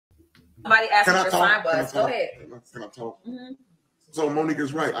Somebody asked me what your sign was. Go ahead. Can I talk? So Monique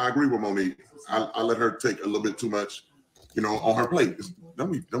is right. I agree with Monique. I let her take a little bit too much, you know, on her plate.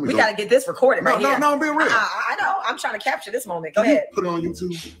 We got to get this recorded right here. No, I'm being real. I know. I'm trying to capture this moment. Go ahead. Put it on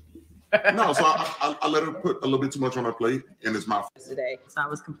YouTube. No, so I let her put a little bit too much on her plate, and it's my fault. Today. So I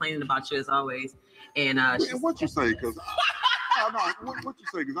was complaining about you as always. And what you say? Because what you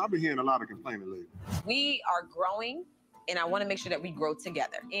say? Because I've been hearing a lot of complaining lately. We are growing, and I want to make sure that we grow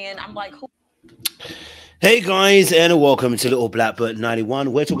together. And I'm like, who? Hey guys, and welcome to Little Blackbird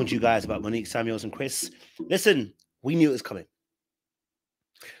 91. We're talking to you guys about Monique, Samuels, and Chris. Listen, we knew it was coming.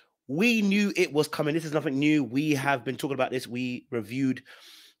 We knew it was coming. This is nothing new. We have been talking about this. We reviewed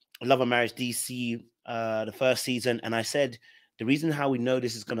Love and Marriage DC, the first season, and I said the reason how we know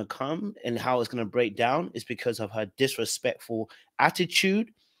this is going to come and how it's going to break down is because of her disrespectful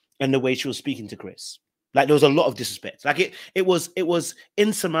attitude and the way she was speaking to Chris. Like, there was a lot of disrespect. Like, it was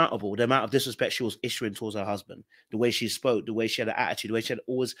insurmountable, the amount of disrespect she was issuing towards her husband, the way she spoke, the way she had an attitude, the way she had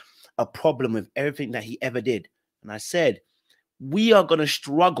always a problem with everything that he ever did. And I said, we are going to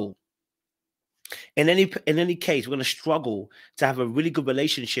struggle. In any case, we're going to struggle to have a really good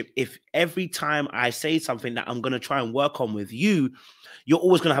relationship if every time I say something that I'm going to try and work on with you, you're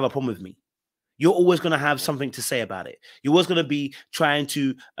always going to have a problem with me. You're always going to have something to say about it. You're always going to be trying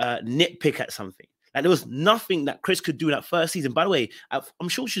to nitpick at something. Like, there was nothing that Chris could do in that first season. By the way, I'm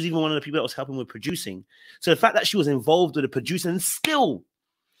sure she was even one of the people that was helping with producing. So the fact that she was involved with the producing, and still,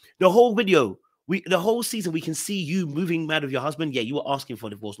 the whole video, the whole season, we can see you moving mad with your husband. Yeah, you were asking for a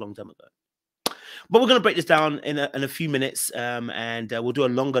divorce a long time ago. But we're going to break this down in a few minutes, and we'll do a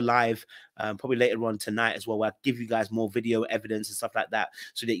longer live probably later on tonight as well, where I'll give you guys more video evidence and stuff like that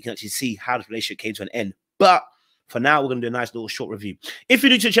so that you can actually see how the relationship came to an end. But for now, we're going to do a nice little short review. If you're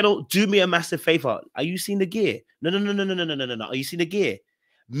new to the channel, do me a massive favor. Are you seeing the gear? No. Are you seeing the gear?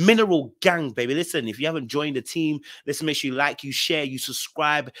 Mineral Gang, baby. Listen, if you haven't joined the team, listen, make sure you like, you share, you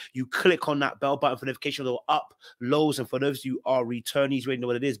subscribe, you click on that bell button for notifications or up, lows. And for those of you who are returnees, you already know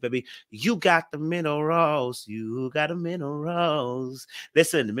what it is, baby. You got the minerals. You got the minerals.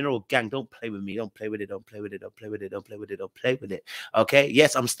 Listen, the Mineral Gang, don't play with me. Don't play with it. Don't play with it. Don't play with it. Don't play with it. Don't play with it. Okay?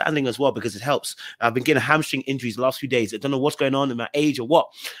 Yes, I'm standing as well because it helps. I've been getting hamstring injuries the last few days. I don't know what's going on in my age or what,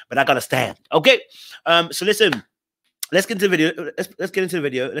 but I got to stand. Okay? So listen. Let's get into the video. Let's get into the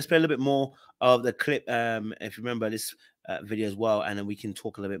video. Let's play a little bit more of the clip, if you remember this video as well, and then we can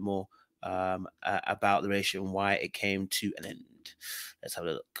talk a little bit more about the relationship and why it came to an end. Let's have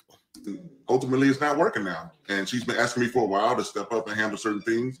a look. Ultimately, it's not working now, and she's been asking me for a while to step up and handle certain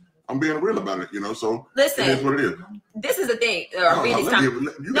things. I'm being real about it, you know. So listen, it is what it is. This is the thing. Read these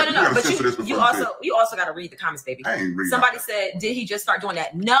comments. No. But you also got to read the comments, baby. I ain't reading. Somebody said, "Did he just start doing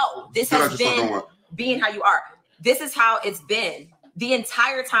that?" No, this has been being how you are. This is how it's been the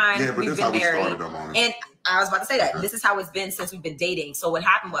entire time we've been married. And I was about to say that. This is how it's been since we've been dating. So what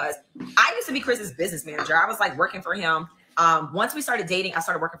happened was, I used to be Chris's business manager. I was like working for him. Once we started dating, I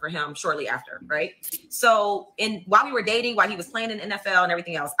started working for him shortly after, right? So while we were dating, while he was playing in the NFL and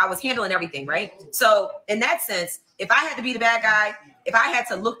everything else, I was handling everything, right? So in that sense, if I had to be the bad guy, if I had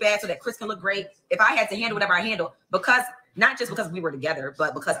to look bad so that Chris can look great, if I had to handle whatever I handle, not just because we were together,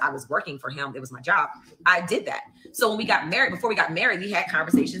 but because I was working for him, it was my job, I did that. So when we got married, before we got married, we had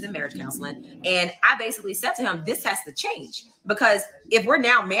conversations in marriage counseling. And I basically said to him, this has to change, because if we're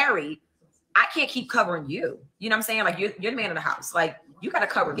now married, I can't keep covering you. You know what I'm saying? Like, you're the man of the house. Like, you got to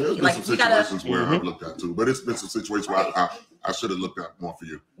cover me. Like, you situations where I've looked at too, but it's been some situations where I should have looked at more for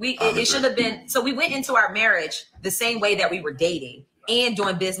you. It should have been. So we went into our marriage the same way that we were dating and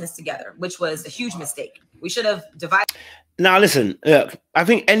doing business together, which was a huge mistake. We should have divided. Now, listen, look, I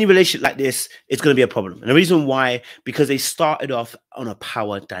think any relationship like this is going to be a problem. And the reason why, because they started off on a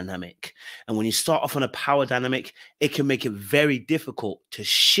power dynamic. And when you start off on a power dynamic, it can make it very difficult to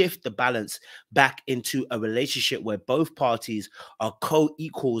shift the balance back into a relationship where both parties are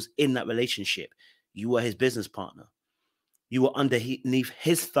co-equals in that relationship. You were his business partner. You were underneath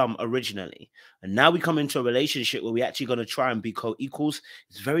his thumb originally. And now we come into a relationship where we're actually going to try and be co-equals.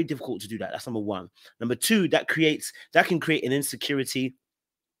 It's very difficult to do that. That's number one. Number two, that can create an insecurity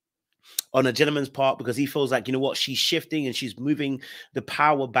on a gentleman's part, because he feels like, you know what, she's shifting and she's moving the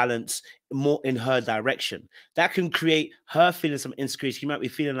power balance more in her direction. That can create her feeling some insecurity. She might be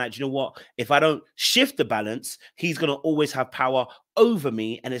feeling like, you know what, if I don't shift the balance, he's going to always have power over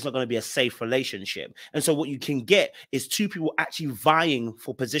me and it's not going to be a safe relationship. And so what you can get is two people actually vying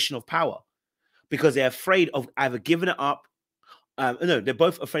for position of power because they're afraid of either giving it up. No, they're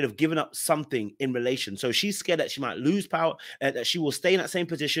both afraid of giving up something in relation. So she's scared that she might lose power, that she will stay in that same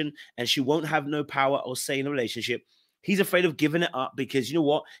position and she won't have no power or say in a relationship. He's afraid of giving it up because you know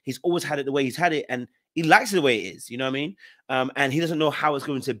what? He's always had it the way he's had it, and he likes it the way it is. You know what I mean? And he doesn't know how it's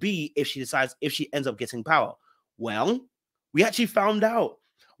going to be if she ends up getting power. Well, we actually found out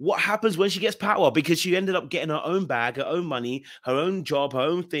what happens when she gets power, because she ended up getting her own bag, her own money, her own job, her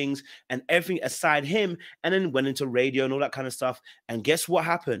own things, and everything aside him, and then went into radio and all that kind of stuff. And guess what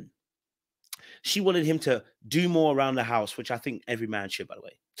happened? She wanted him to do more around the house, which I think every man should, by the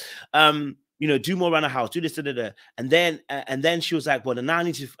way. You know, do more around the house, do this, and then she was like, well, now I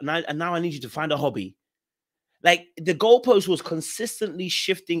need you to find a hobby. Like, the goalpost was consistently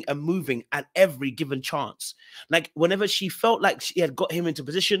shifting and moving at every given chance. Like, whenever she felt like she had got him into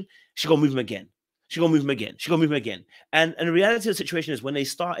position, she gonna move him again. She gonna move him again. She gonna move him again. And the reality of the situation is, when they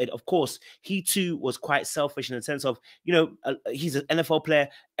started, of course, he too was quite selfish in the sense of, you know, he's an NFL player.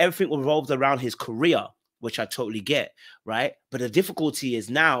 Everything revolved around his career, which I totally get, right? But the difficulty is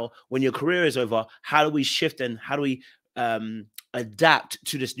now, when your career is over, how do we shift and how do we adapt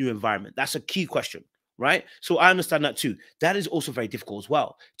to this new environment? That's a key question. Right? So I understand that too. That is also very difficult as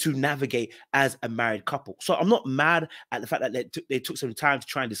well to navigate as a married couple. So I'm not mad at the fact that they took some time to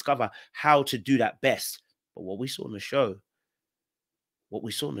try and discover how to do that best. But what we saw on the show,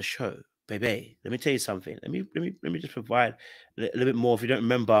 baby, let me tell you something. Let me just provide a little bit more. If you don't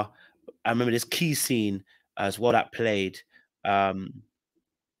remember, I remember this key scene as well that played.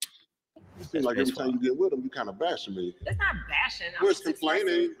 It seems like every time you get with him, you kind of bashing me. That's not bashing. Chris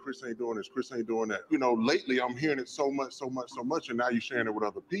complaining. Chris ain't doing this. Chris ain't doing that. You know, lately I'm hearing it so much, and now you're sharing it with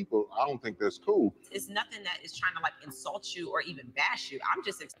other people. I don't think that's cool. It's nothing that is trying to like insult you or even bash you. I'm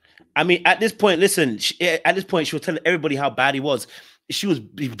just. I mean, at this point, listen. At this point, she was telling everybody how bad he was. She was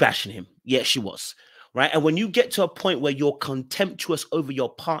bashing him. Yeah, she was. Right. And when you get to a point where you're contemptuous over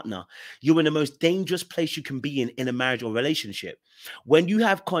your partner, you're in the most dangerous place you can be in a marriage or relationship. When you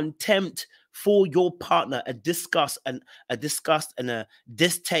have contempt for your partner, a disgust and a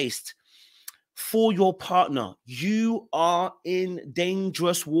distaste for your partner, you are in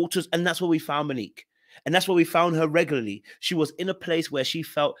dangerous waters. And that's where we found Monique. And that's where we found her regularly. She was in a place where she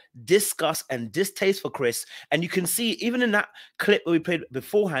felt disgust and distaste for Chris. And you can see, even in that clip that we played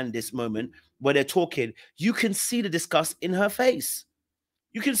beforehand, this moment where they're talking, you can see the disgust in her face.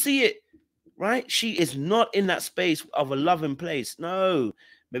 You can see it, right? She is not in that space of a loving place. No.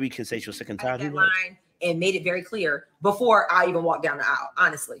 Maybe you can say she was sick and tired. And made it very clear before I even walked down the aisle,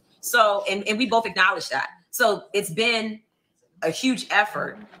 honestly. So, and we both acknowledge that. So it's been a huge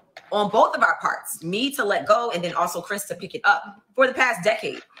effort on both of our parts, me to let go, and then also Chris to pick it up for the past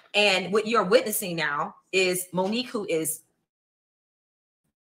decade. And what you're witnessing now is Monique, who is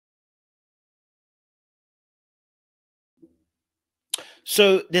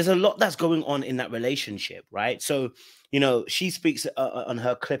so there's a lot that's going on in that relationship, right? So, you know, she speaks on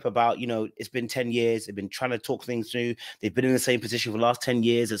her clip about, you know, it's been 10 years. They've been trying to talk things through. They've been in the same position for the last 10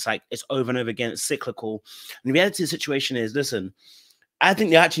 years. It's like, it's over and over again. It's cyclical. And the reality of the situation is, listen, I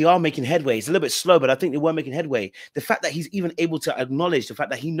think they actually are making headway. It's a little bit slow, but I think they were making headway. The fact that he's even able to acknowledge the fact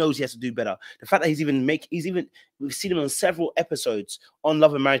that he knows he has to do better. The fact that we've seen him on several episodes on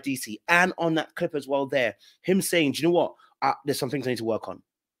Love and Marriage DC and on that clip as well there. Him saying, do you know what? There's some things I need to work on,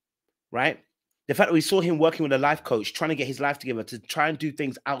 right? The fact that we saw him working with a life coach, trying to get his life together to try and do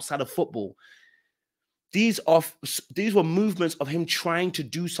things outside of football. These were movements of him trying to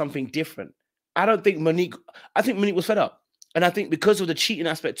do something different. I think Monique was fed up. And I think because of the cheating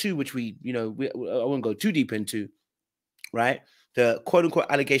aspect too, which I won't go too deep into, right? The quote unquote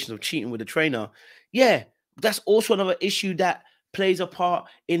allegations of cheating with the trainer. Yeah, that's also another issue that plays a part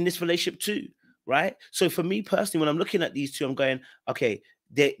in this relationship too, right? So for me personally, when I'm looking at these two, I'm going, okay,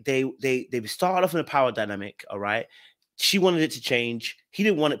 they started off in a power dynamic, all right? She wanted it to change. He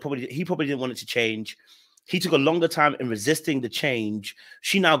probably didn't want it to change. He took a longer time in resisting the change.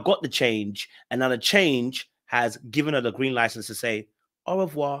 She now got the change, and now the change has given her the green license to say, au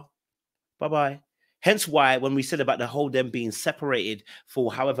revoir, bye-bye. Hence why when we said about the whole them being separated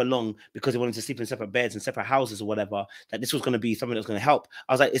for however long because they wanted to sleep in separate beds and separate houses or whatever, that this was going to be something that was going to help.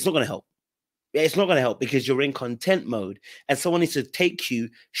 I was like, it's not going to help. It's not going to help because you're in content mode and someone needs to take you,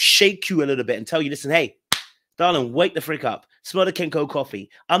 shake you a little bit and tell you, listen, hey, darling, wake the frick up. Smell the Kenko coffee.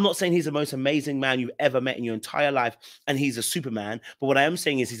 I'm not saying he's the most amazing man you've ever met in your entire life and he's a Superman. But what I am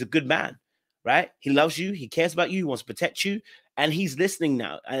saying is he's a good man, right? He loves you. He cares about you. He wants to protect you. And he's listening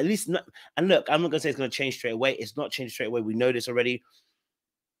now. And at least, and look, I'm not going to say it's going to change straight away. It's not changing straight away. We know this already.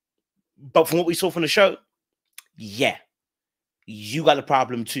 But from what we saw from the show, yeah, you got a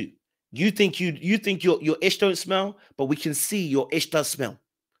problem too. You think your ish don't smell, but we can see your ish does smell.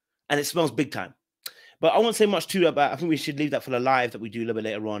 And it smells big time. But I won't say much too about. I think we should leave that for the live that we do a little bit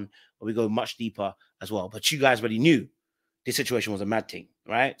later on, where we go much deeper as well. But you guys already knew this situation was a mad thing,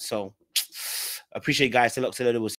 right? So appreciate you guys.